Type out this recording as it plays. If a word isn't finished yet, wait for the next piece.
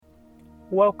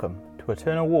Welcome to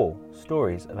Eternal Wall,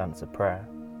 Stories of Answered Prayer.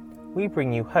 We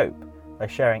bring you hope by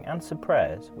sharing answered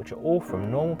prayers which are all from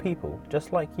normal people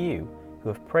just like you who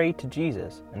have prayed to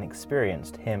Jesus and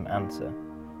experienced Him answer.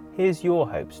 Here's your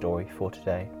hope story for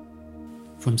today.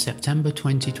 From September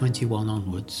 2021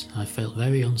 onwards, I felt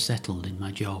very unsettled in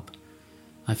my job.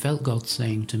 I felt God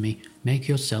saying to me, "Make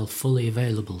yourself fully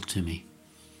available to me."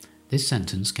 This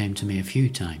sentence came to me a few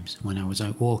times when I was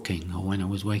out walking or when I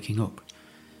was waking up.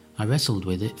 I wrestled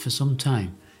with it for some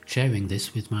time, sharing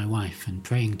this with my wife and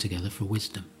praying together for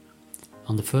wisdom.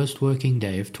 On the first working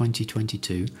day of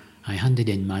 2022, I handed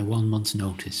in my 1 month's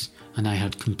notice and I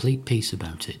had complete peace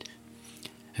about it.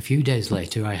 A few days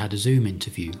later I had a Zoom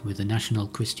interview with a national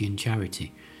Christian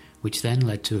charity, which then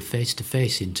led to a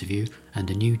face-to-face interview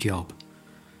and a new job.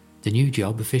 The new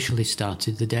job officially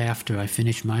started the day after I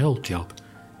finished my old job.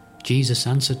 Jesus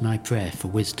answered my prayer for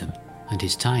wisdom, and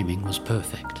His timing was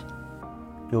perfect.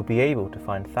 You'll be able to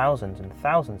find thousands and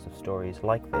thousands of stories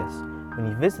like this when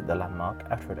you visit the landmark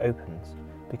after it opens,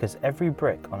 because every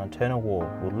brick on Eternal Wall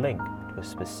will link to a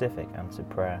specific answered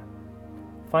prayer.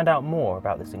 Find out more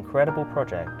about this incredible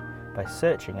project by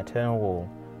searching Eternal Wall,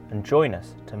 and join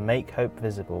us to make hope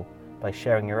visible by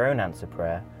sharing your own answered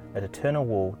prayer at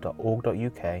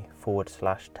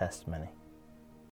eternalwall.org.uk/testimony.